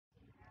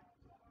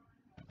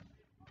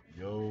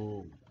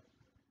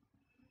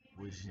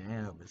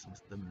jam. It's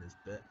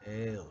Mr.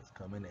 L's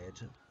coming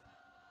at you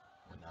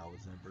when I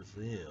was in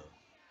Brazil.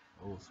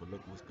 Oh, so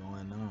look what's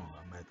going on.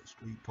 I'm at the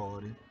street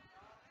party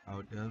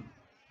out there.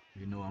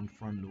 You know, I'm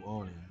from New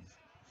Orleans,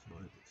 so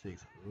it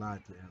takes a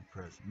lot to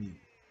impress me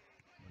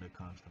when it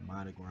comes to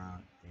Mardi Gras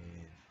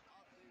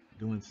and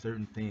doing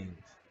certain things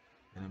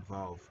that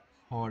involve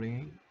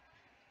partying,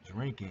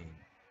 drinking,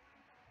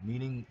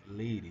 meeting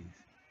ladies,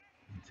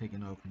 and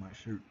taking off my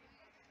shirt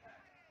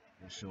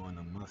and showing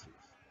the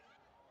muscles.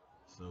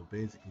 So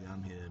basically,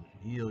 I'm here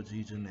in Rio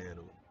de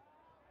Janeiro.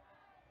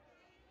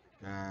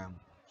 Guy, I'm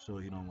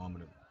sure you don't want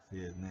me to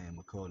say his name.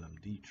 I call him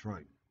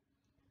Detroit.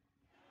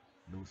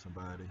 Knew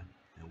somebody,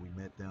 and we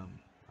met them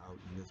out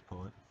in this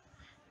part.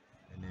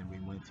 And then we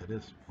went to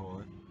this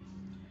part.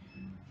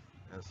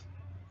 That's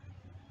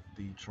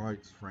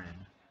Detroit's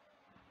friend.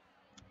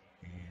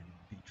 And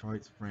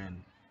Detroit's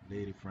friend,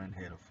 lady friend,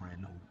 had a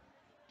friend who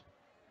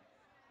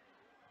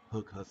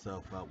hooked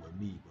herself up with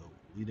me, but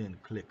we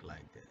didn't click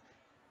like that.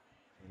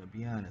 And to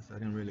be honest, I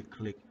didn't really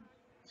click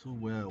too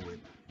well with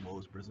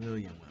most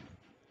Brazilian women,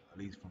 at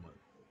least from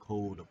a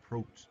cold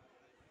approach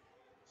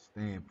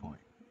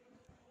standpoint.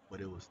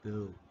 But it was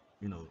still,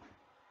 you know,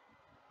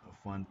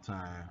 a fun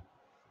time.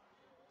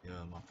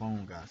 Yeah, my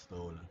phone got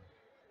stolen.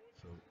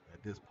 So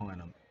at this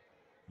point, I'm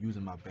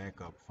using my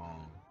backup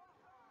phone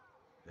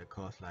that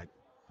costs like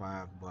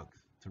 $5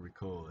 to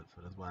record.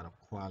 So that's why the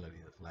quality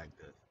is like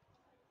this.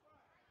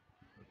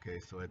 Okay,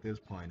 so at this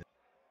point,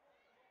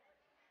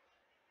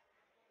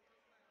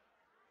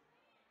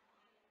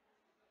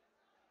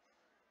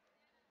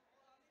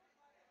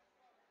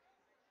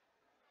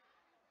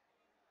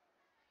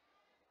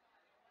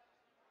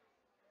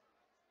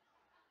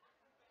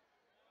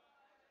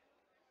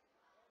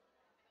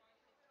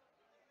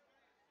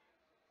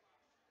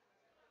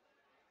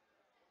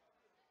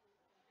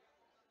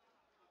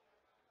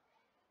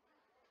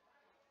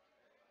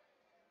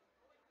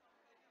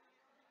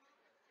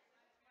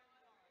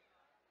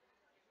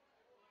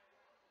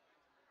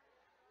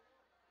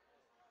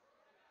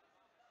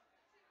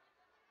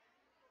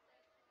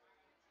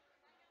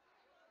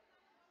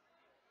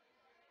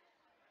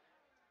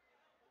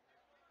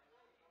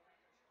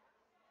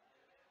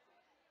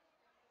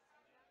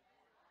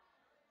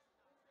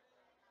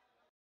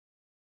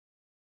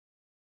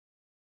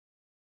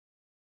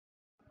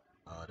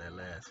 that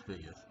last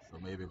figure. So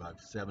maybe about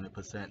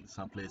 70% in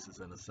some places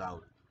in the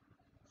South,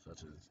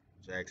 such as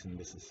Jackson,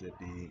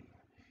 Mississippi,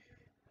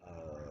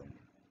 um,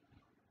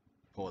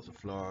 parts of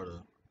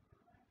Florida,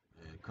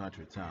 and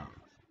country towns.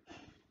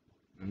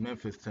 And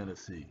Memphis,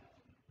 Tennessee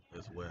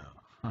as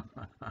well.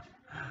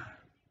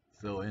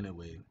 So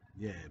anyway,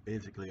 yeah,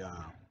 basically,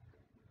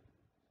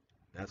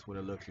 that's what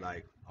it looks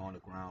like on the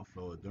ground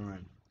floor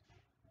during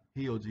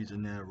Rio de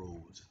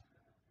Janeiro's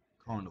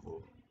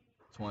Carnival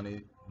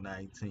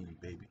 2019,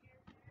 baby.